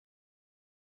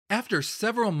After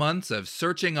several months of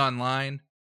searching online,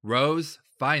 Rose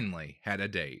finally had a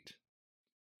date.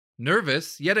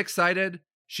 Nervous yet excited,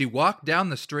 she walked down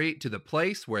the street to the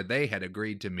place where they had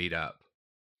agreed to meet up.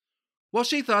 While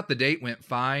she thought the date went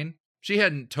fine, she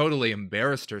hadn't totally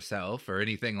embarrassed herself or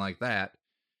anything like that.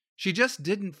 She just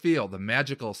didn't feel the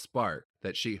magical spark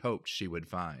that she hoped she would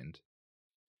find.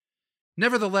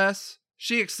 Nevertheless,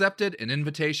 she accepted an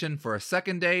invitation for a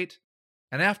second date,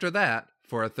 and after that,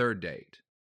 for a third date.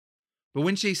 But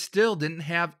when she still didn't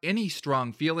have any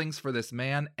strong feelings for this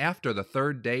man after the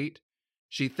third date,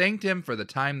 she thanked him for the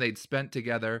time they'd spent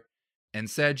together and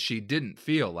said she didn't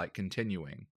feel like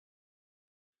continuing.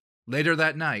 Later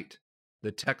that night,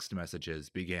 the text messages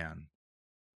began.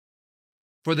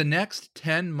 For the next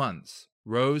 10 months,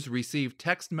 Rose received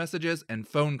text messages and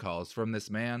phone calls from this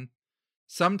man,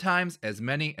 sometimes as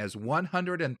many as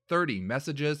 130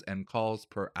 messages and calls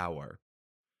per hour.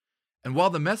 And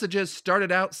while the messages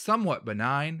started out somewhat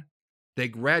benign, they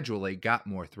gradually got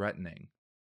more threatening.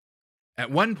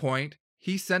 At one point,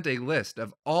 he sent a list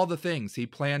of all the things he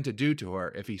planned to do to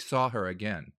her if he saw her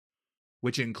again,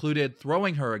 which included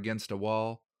throwing her against a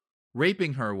wall,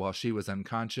 raping her while she was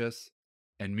unconscious,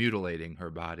 and mutilating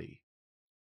her body.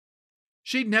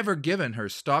 She'd never given her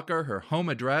stalker her home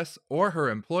address or her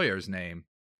employer's name,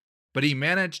 but he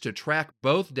managed to track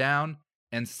both down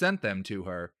and sent them to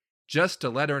her just to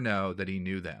let her know that he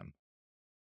knew them.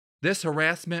 This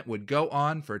harassment would go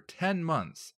on for 10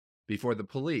 months before the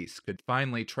police could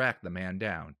finally track the man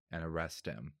down and arrest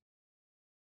him.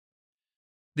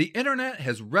 The internet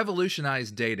has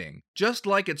revolutionized dating, just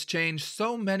like it's changed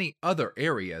so many other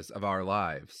areas of our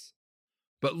lives.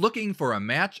 But looking for a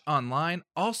match online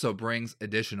also brings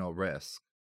additional risk.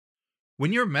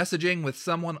 When you're messaging with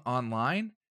someone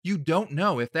online, you don't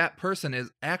know if that person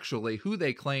is actually who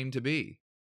they claim to be.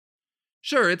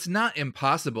 Sure, it's not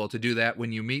impossible to do that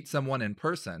when you meet someone in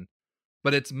person,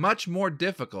 but it's much more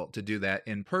difficult to do that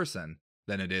in person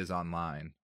than it is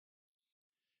online.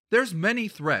 There's many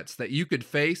threats that you could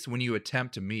face when you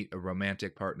attempt to meet a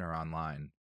romantic partner online.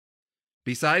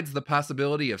 Besides the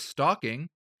possibility of stalking,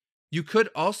 you could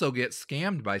also get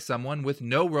scammed by someone with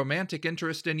no romantic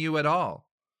interest in you at all.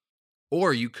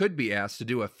 Or you could be asked to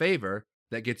do a favor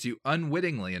that gets you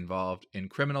unwittingly involved in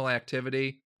criminal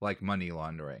activity like money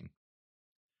laundering.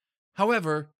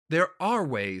 However, there are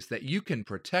ways that you can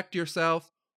protect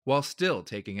yourself while still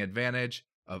taking advantage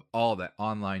of all that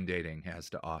online dating has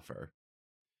to offer.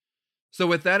 So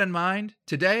with that in mind,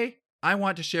 today I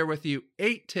want to share with you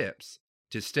 8 tips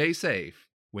to stay safe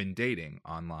when dating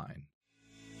online.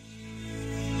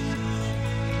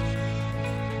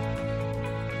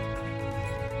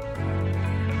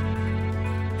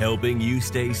 Helping you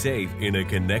stay safe in a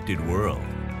connected world.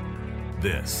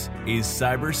 This is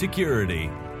Cybersecurity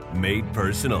Made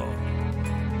Personal.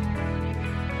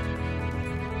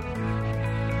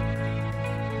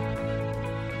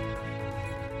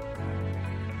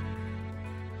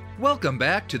 Welcome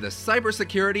back to the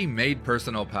Cybersecurity Made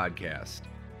Personal podcast,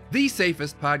 the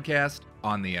safest podcast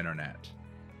on the internet.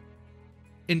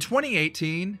 In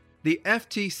 2018, the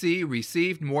FTC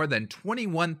received more than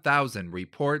 21,000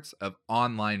 reports of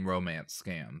online romance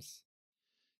scams.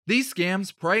 These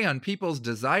scams prey on people's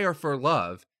desire for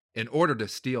love in order to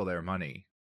steal their money.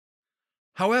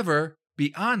 However,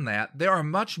 beyond that, there are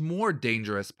much more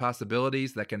dangerous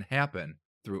possibilities that can happen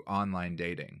through online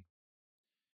dating.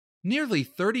 Nearly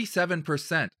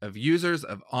 37% of users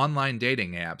of online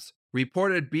dating apps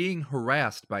reported being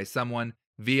harassed by someone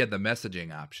via the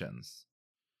messaging options.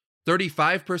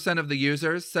 35% of the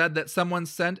users said that someone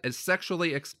sent a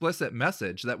sexually explicit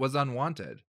message that was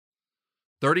unwanted.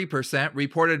 30%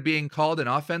 reported being called an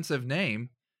offensive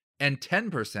name, and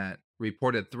 10%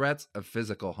 reported threats of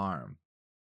physical harm.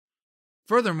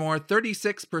 Furthermore,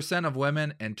 36% of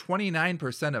women and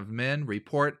 29% of men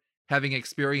report having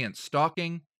experienced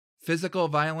stalking, physical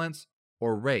violence,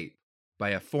 or rape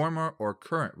by a former or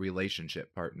current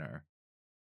relationship partner.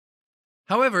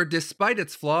 However, despite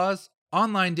its flaws,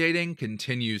 online dating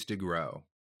continues to grow.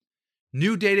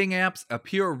 New dating apps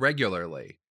appear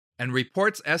regularly, and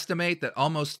reports estimate that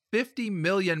almost 50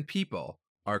 million people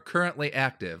are currently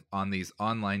active on these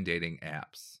online dating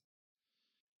apps.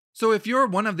 So if you're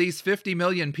one of these 50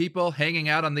 million people hanging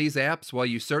out on these apps while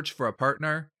you search for a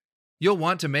partner, you'll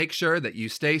want to make sure that you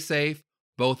stay safe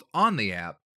both on the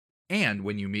app and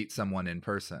when you meet someone in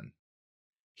person.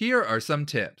 Here are some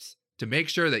tips to make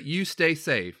sure that you stay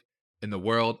safe in the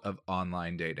world of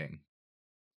online dating.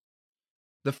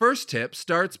 The first tip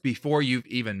starts before you've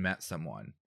even met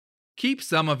someone. Keep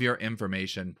some of your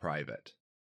information private.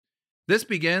 This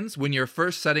begins when you're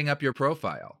first setting up your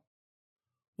profile.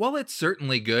 While it's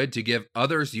certainly good to give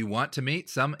others you want to meet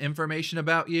some information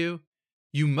about you,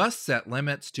 you must set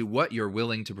limits to what you're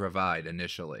willing to provide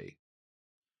initially.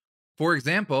 For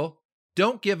example,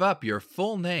 don't give up your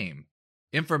full name,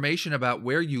 information about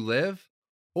where you live,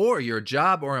 or your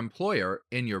job or employer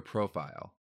in your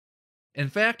profile. In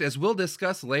fact, as we'll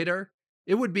discuss later,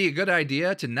 it would be a good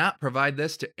idea to not provide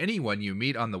this to anyone you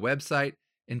meet on the website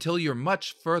until you're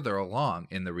much further along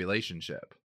in the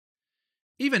relationship.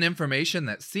 Even information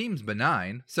that seems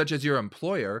benign, such as your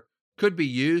employer, could be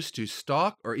used to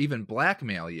stalk or even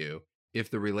blackmail you if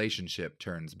the relationship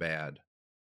turns bad.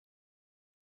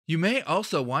 You may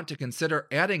also want to consider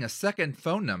adding a second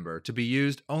phone number to be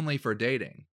used only for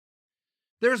dating.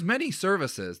 There's many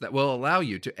services that will allow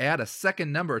you to add a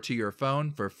second number to your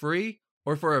phone for free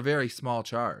or for a very small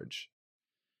charge.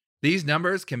 These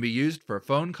numbers can be used for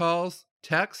phone calls,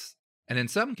 texts, and in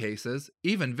some cases,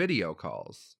 even video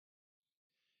calls.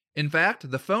 In fact,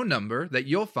 the phone number that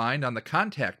you'll find on the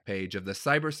contact page of the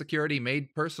Cybersecurity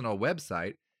Made Personal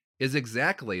website is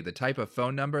exactly the type of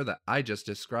phone number that I just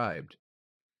described.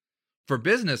 For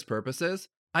business purposes,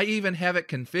 I even have it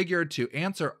configured to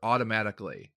answer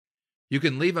automatically. You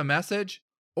can leave a message,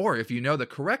 or if you know the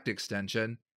correct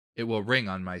extension, it will ring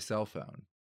on my cell phone.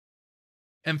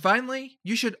 And finally,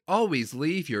 you should always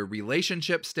leave your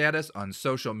relationship status on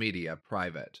social media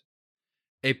private.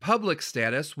 A public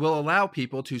status will allow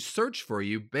people to search for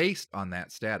you based on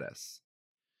that status.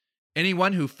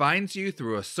 Anyone who finds you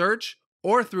through a search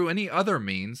or through any other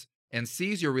means and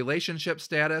sees your relationship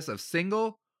status of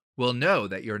single will know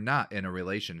that you're not in a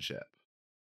relationship.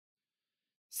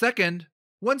 Second,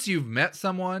 once you've met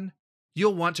someone,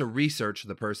 you'll want to research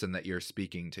the person that you're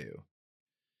speaking to.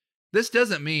 This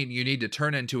doesn't mean you need to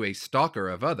turn into a stalker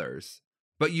of others,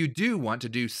 but you do want to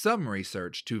do some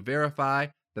research to verify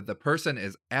that the person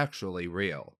is actually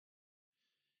real.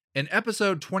 In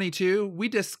episode 22, we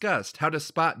discussed how to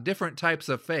spot different types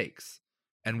of fakes,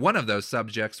 and one of those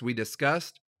subjects we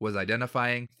discussed was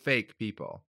identifying fake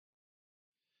people.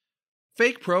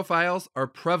 Fake profiles are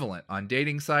prevalent on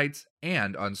dating sites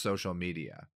and on social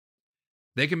media.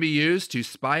 They can be used to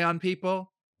spy on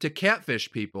people, to catfish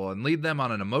people and lead them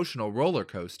on an emotional roller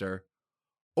coaster,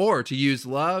 or to use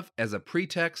love as a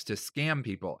pretext to scam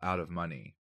people out of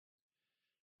money.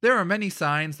 There are many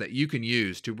signs that you can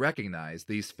use to recognize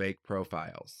these fake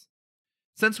profiles.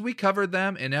 Since we covered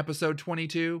them in episode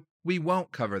 22, we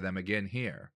won't cover them again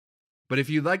here. But if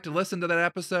you'd like to listen to that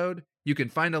episode, you can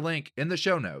find a link in the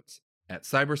show notes at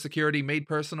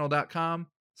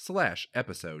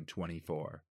cybersecuritymadepersonal.com/episode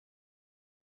 24.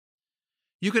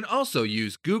 You can also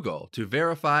use Google to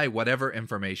verify whatever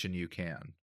information you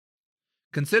can.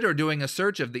 Consider doing a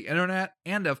search of the internet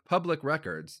and of public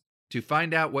records to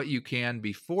find out what you can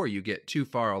before you get too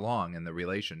far along in the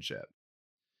relationship.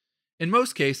 In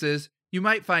most cases, you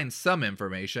might find some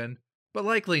information, but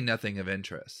likely nothing of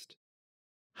interest.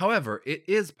 However, it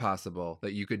is possible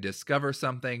that you could discover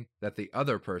something that the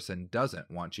other person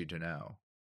doesn't want you to know.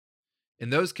 In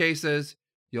those cases,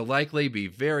 you'll likely be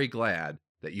very glad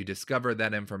that you discovered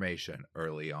that information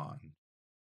early on.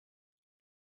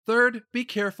 Third, be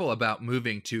careful about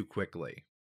moving too quickly.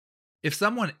 If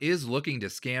someone is looking to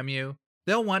scam you,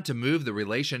 they'll want to move the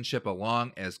relationship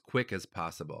along as quick as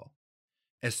possible.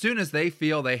 As soon as they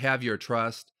feel they have your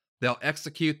trust, they'll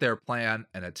execute their plan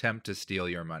and attempt to steal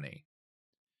your money.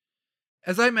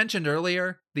 As I mentioned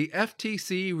earlier, the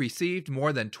FTC received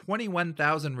more than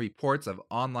 21,000 reports of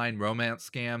online romance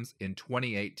scams in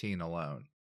 2018 alone.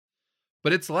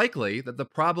 But it's likely that the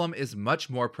problem is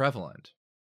much more prevalent.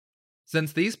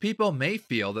 Since these people may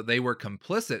feel that they were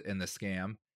complicit in the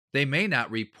scam, they may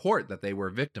not report that they were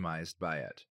victimized by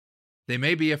it. They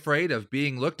may be afraid of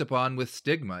being looked upon with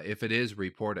stigma if it is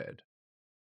reported.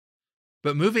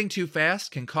 But moving too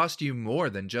fast can cost you more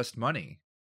than just money.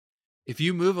 If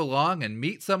you move along and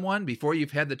meet someone before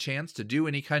you've had the chance to do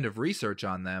any kind of research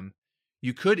on them,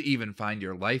 you could even find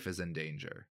your life is in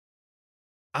danger.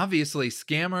 Obviously,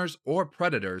 scammers or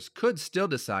predators could still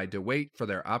decide to wait for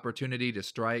their opportunity to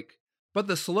strike, but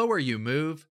the slower you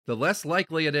move, the less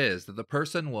likely it is that the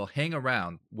person will hang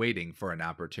around waiting for an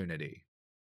opportunity.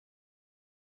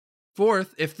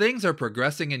 Fourth, if things are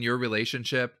progressing in your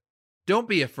relationship, don't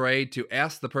be afraid to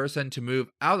ask the person to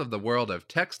move out of the world of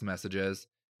text messages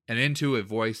and into a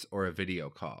voice or a video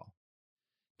call.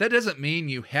 That doesn't mean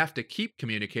you have to keep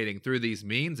communicating through these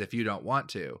means if you don't want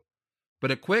to,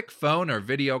 but a quick phone or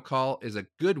video call is a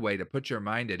good way to put your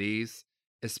mind at ease,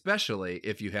 especially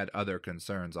if you had other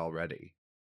concerns already.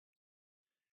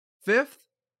 Fifth,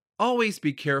 always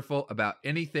be careful about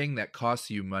anything that costs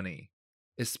you money,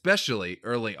 especially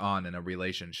early on in a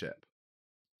relationship.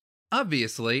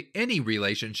 Obviously, any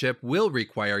relationship will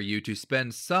require you to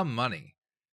spend some money,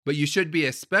 but you should be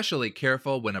especially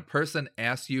careful when a person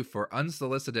asks you for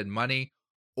unsolicited money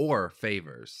or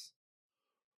favors.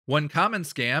 One common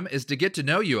scam is to get to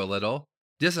know you a little,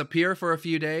 disappear for a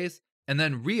few days, and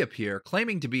then reappear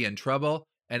claiming to be in trouble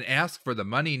and ask for the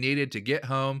money needed to get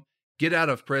home, get out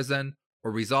of prison,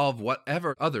 or resolve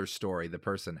whatever other story the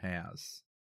person has.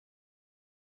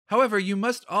 However, you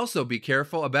must also be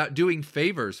careful about doing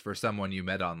favors for someone you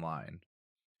met online.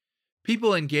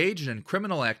 People engaged in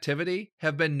criminal activity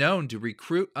have been known to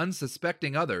recruit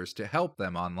unsuspecting others to help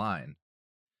them online.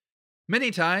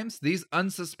 Many times, these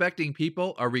unsuspecting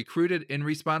people are recruited in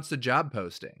response to job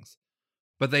postings,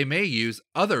 but they may use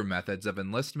other methods of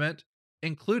enlistment,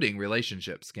 including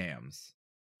relationship scams.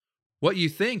 What you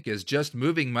think is just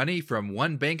moving money from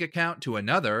one bank account to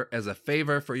another as a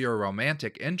favor for your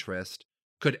romantic interest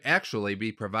could actually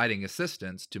be providing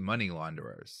assistance to money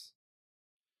launderers.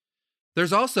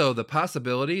 There's also the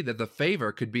possibility that the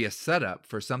favor could be a setup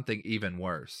for something even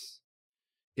worse.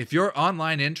 If your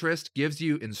online interest gives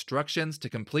you instructions to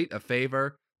complete a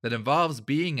favor that involves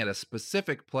being at a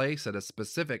specific place at a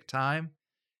specific time,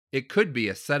 it could be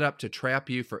a setup to trap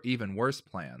you for even worse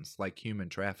plans, like human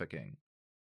trafficking.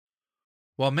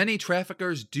 While many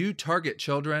traffickers do target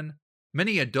children,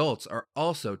 many adults are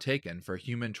also taken for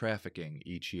human trafficking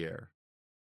each year.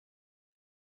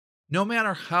 No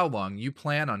matter how long you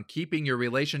plan on keeping your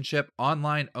relationship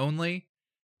online only,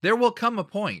 there will come a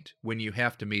point when you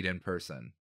have to meet in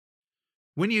person.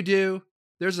 When you do,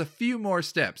 there's a few more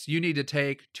steps you need to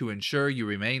take to ensure you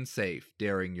remain safe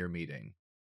during your meeting.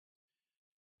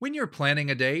 When you're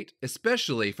planning a date,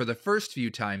 especially for the first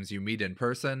few times you meet in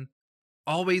person,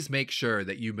 always make sure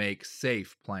that you make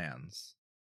safe plans.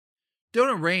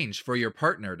 Don't arrange for your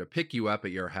partner to pick you up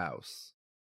at your house.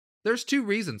 There's two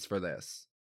reasons for this.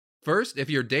 First, if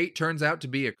your date turns out to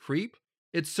be a creep,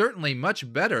 it's certainly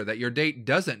much better that your date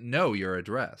doesn't know your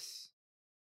address.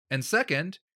 And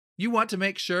second, you want to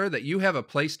make sure that you have a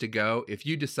place to go if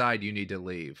you decide you need to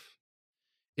leave.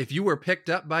 If you were picked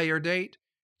up by your date,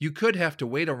 you could have to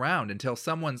wait around until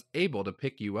someone's able to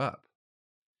pick you up.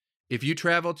 If you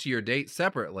travel to your date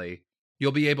separately,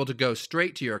 you'll be able to go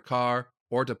straight to your car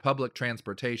or to public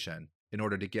transportation in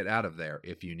order to get out of there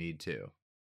if you need to.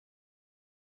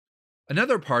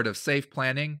 Another part of safe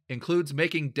planning includes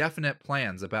making definite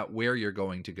plans about where you're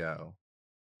going to go.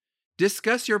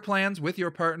 Discuss your plans with your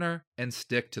partner and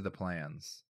stick to the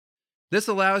plans. This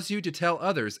allows you to tell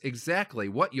others exactly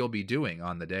what you'll be doing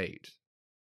on the date.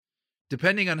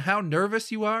 Depending on how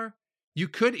nervous you are, you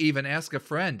could even ask a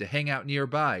friend to hang out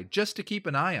nearby just to keep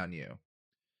an eye on you.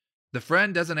 The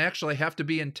friend doesn't actually have to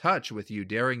be in touch with you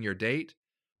during your date,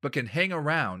 but can hang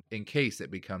around in case it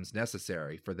becomes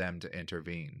necessary for them to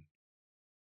intervene.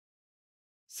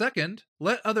 Second,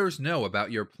 let others know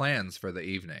about your plans for the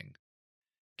evening.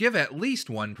 Give at least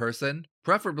one person,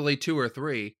 preferably 2 or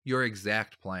 3, your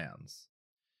exact plans.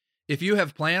 If you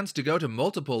have plans to go to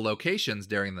multiple locations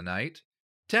during the night,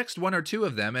 text 1 or 2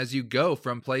 of them as you go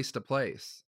from place to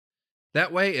place.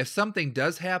 That way, if something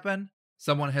does happen,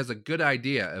 someone has a good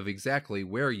idea of exactly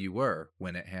where you were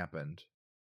when it happened.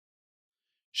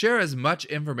 Share as much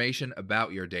information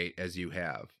about your date as you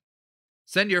have.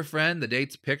 Send your friend the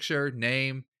date's picture,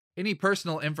 name, any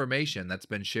personal information that's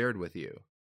been shared with you.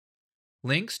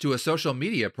 Links to a social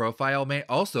media profile may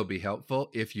also be helpful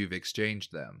if you've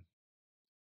exchanged them.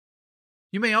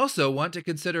 You may also want to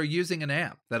consider using an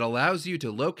app that allows you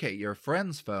to locate your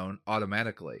friend's phone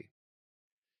automatically.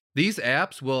 These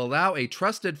apps will allow a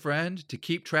trusted friend to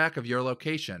keep track of your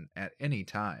location at any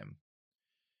time.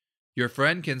 Your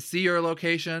friend can see your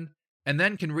location and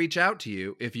then can reach out to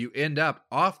you if you end up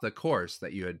off the course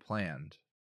that you had planned.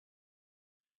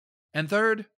 And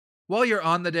third, while you're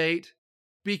on the date,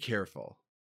 be careful.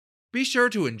 Be sure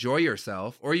to enjoy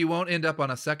yourself or you won't end up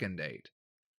on a second date.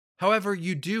 However,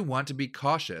 you do want to be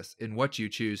cautious in what you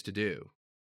choose to do.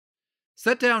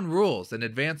 Set down rules in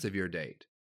advance of your date.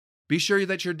 Be sure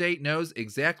that your date knows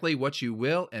exactly what you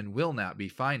will and will not be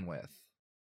fine with.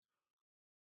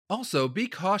 Also, be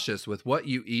cautious with what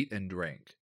you eat and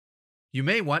drink. You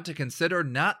may want to consider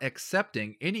not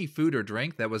accepting any food or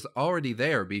drink that was already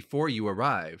there before you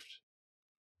arrived.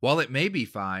 While it may be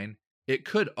fine, it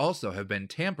could also have been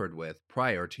tampered with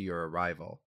prior to your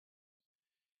arrival.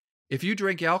 If you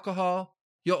drink alcohol,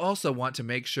 you'll also want to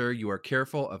make sure you are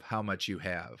careful of how much you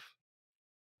have.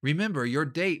 Remember, your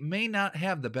date may not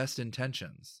have the best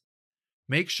intentions.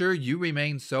 Make sure you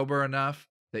remain sober enough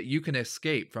that you can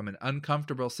escape from an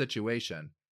uncomfortable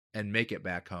situation and make it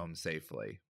back home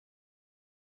safely.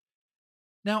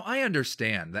 Now, I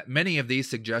understand that many of these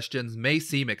suggestions may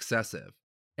seem excessive,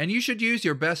 and you should use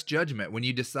your best judgment when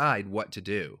you decide what to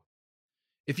do.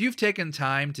 If you've taken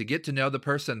time to get to know the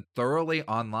person thoroughly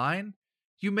online,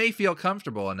 you may feel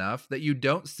comfortable enough that you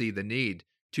don't see the need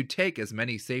to take as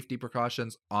many safety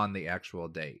precautions on the actual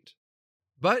date.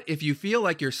 But if you feel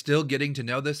like you're still getting to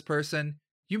know this person,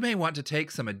 you may want to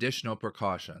take some additional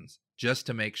precautions just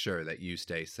to make sure that you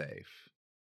stay safe.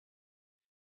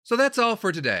 So that's all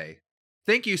for today.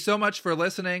 Thank you so much for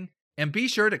listening, and be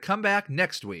sure to come back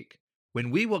next week when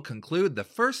we will conclude the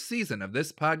first season of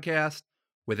this podcast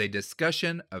with a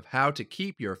discussion of how to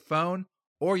keep your phone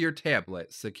or your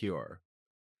tablet secure.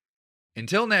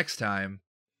 Until next time,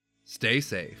 stay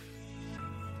safe.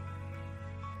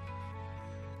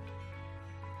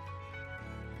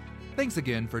 Thanks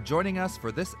again for joining us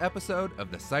for this episode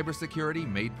of the Cybersecurity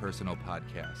Made Personal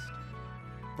podcast.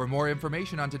 For more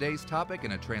information on today's topic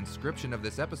and a transcription of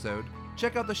this episode,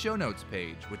 check out the show notes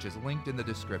page, which is linked in the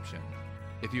description.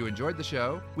 If you enjoyed the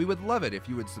show, we would love it if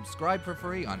you would subscribe for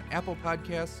free on Apple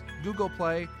Podcasts, Google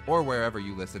Play, or wherever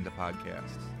you listen to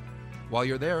podcasts. While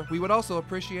you're there, we would also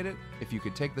appreciate it if you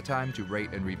could take the time to rate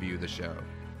and review the show.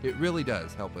 It really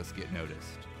does help us get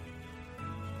noticed.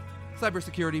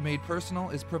 Cybersecurity Made Personal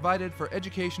is provided for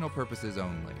educational purposes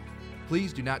only.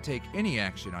 Please do not take any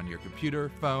action on your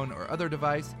computer, phone, or other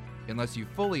device unless you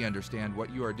fully understand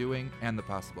what you are doing and the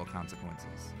possible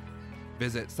consequences.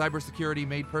 Visit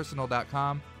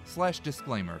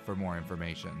cybersecuritymadepersonal.com/disclaimer for more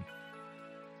information.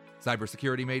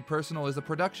 Cybersecurity Made Personal is a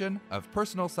production of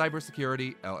Personal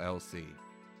Cybersecurity, LLC.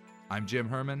 I'm Jim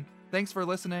Herman. Thanks for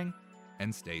listening,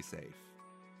 and stay safe.